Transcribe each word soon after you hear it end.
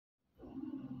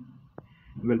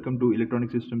Welcome to Electronic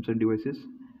Systems and Devices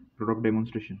product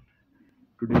demonstration.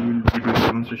 Today we will be doing a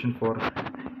demonstration for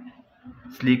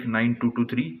Sleek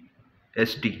 9223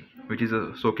 ST, which is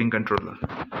a soaking controller.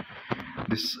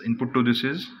 This input to this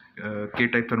is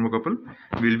K-type thermocouple.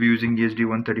 We'll be using ESD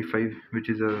 135, which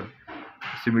is a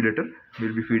simulator.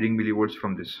 We'll be feeding millivolts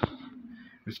from this.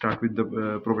 We'll start with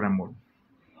the program mode.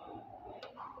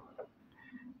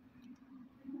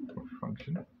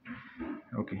 Function.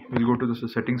 Okay, we'll go to the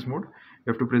settings mode.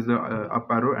 You have to press the up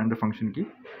arrow and the function key.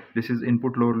 This is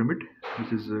input lower limit,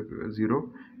 which is 0.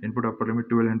 Input upper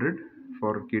limit 1200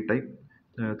 for K-type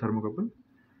thermocouple.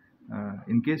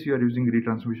 In case you are using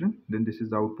retransmission, then this is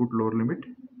the output lower limit.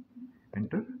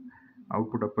 Enter.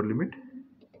 Output upper limit.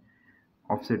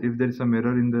 Offset. If there is some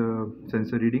error in the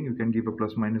sensor reading, you can give a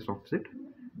plus minus offset.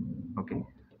 Okay.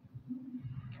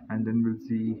 And then we'll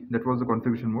see, that was the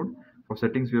configuration mode. For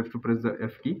settings, you have to press the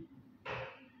F key.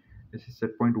 This is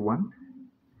set point 1.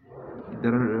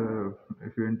 There are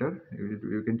if you enter,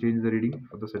 you can change the reading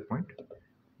for the set point.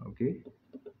 Okay,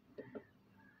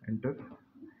 enter.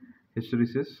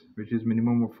 Hysteresis, which is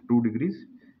minimum of 2 degrees,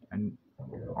 and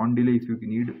on delay, if you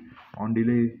need on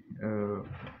delay,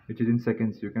 which is in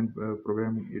seconds, you can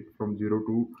program it from 0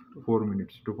 to 4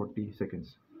 minutes to 40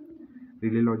 seconds.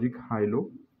 Relay logic high low.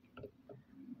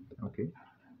 Okay,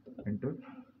 enter.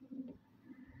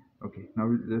 Okay, now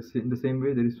in the same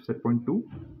way there is set point 2.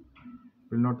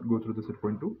 Will not go through the set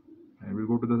point 2, and we'll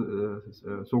go to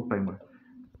the soak timer.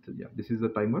 So yeah, this is the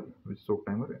timer, which is soak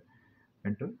timer.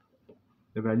 Enter.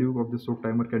 The value of the soak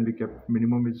timer can be kept,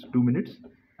 minimum is 2 minutes,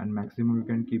 and maximum you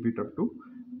can keep it up to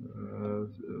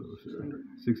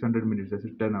 600 minutes, that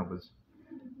is 10 hours.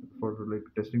 For like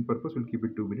testing purpose, we'll keep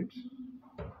it 2 minutes.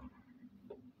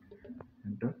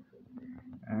 Enter.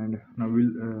 And now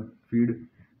we'll feed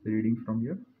the reading from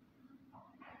here.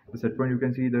 The set point, you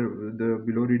can see the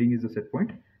below reading is the set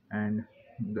point, and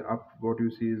the up, what you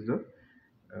see is the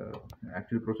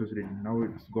actual process reading. Now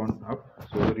it's gone up,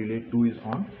 so the relay 2 is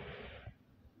on.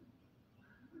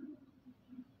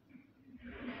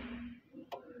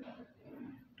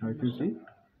 Now if you see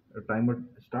the timer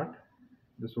start,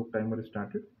 the soak timer is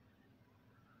started.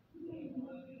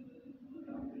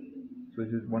 So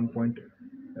this is 1 point,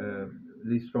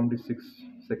 least count is 6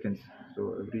 seconds.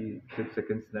 So every 6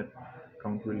 seconds that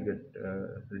count will get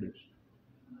reduced.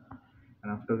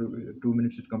 And after 2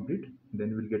 minutes is complete,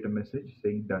 then we'll get a message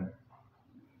saying done.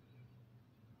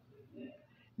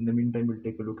 In the meantime, we'll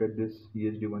take a look at this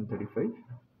ESD 135.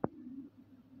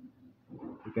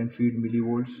 You can feed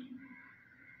millivolts,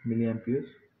 milliamperes.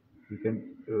 You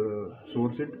can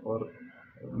source it or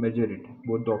measure it.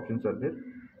 Both the options are there.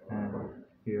 And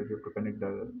here you have to connect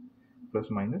the plus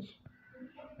minus,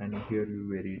 and here you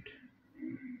vary it.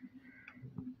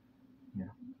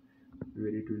 Yeah,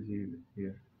 vary it will see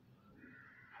here.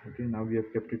 Okay, now we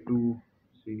have kept it to,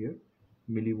 see here,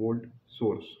 millivolt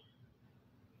source.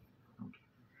 Okay.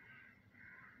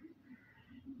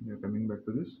 We are coming back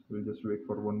to this. We'll just wait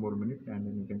for 1 more minute, and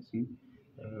then you can see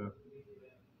the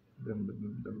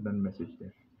done message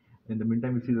there. In the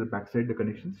meantime, we see the backside, the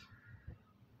connections.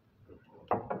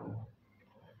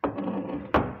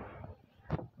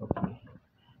 Okay,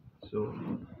 so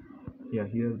yeah,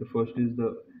 here the first is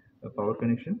the power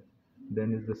connection,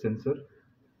 then is the sensor.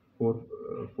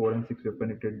 4 and 6 we have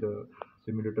connected the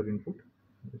simulator input,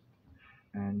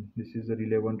 and this is the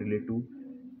relay 1, relay 2,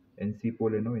 NC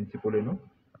pole NO, NC pole NO.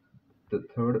 The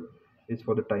third is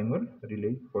for the timer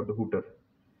relay for the Hooter,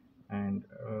 and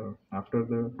after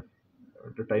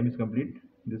the time is complete,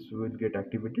 this will get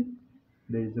activated.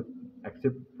 There is a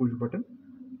accept push button.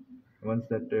 Once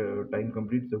that time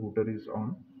completes, the Hooter is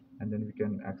on, and then we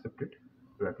can accept it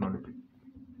to acknowledge it.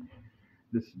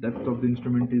 This depth of the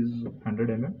instrument is 100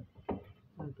 mm,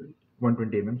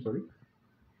 120 mm, sorry.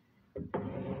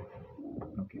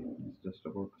 Okay, it's just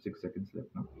about 6 seconds left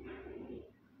now.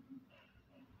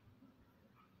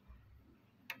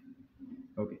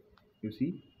 Okay, you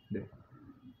see the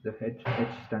H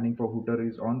standing for Hooter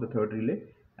is on the third relay,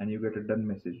 and you get a done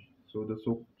message. So the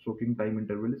soaking time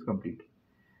interval is complete.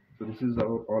 So this is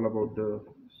all about the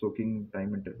soaking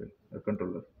time interval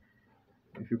controller.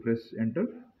 If you press enter,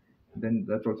 then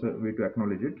that's also a way to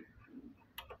acknowledge it.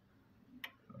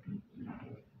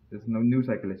 There's no new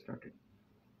cycle has started.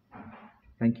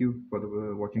 Thank you for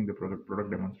watching the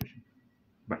product demonstration.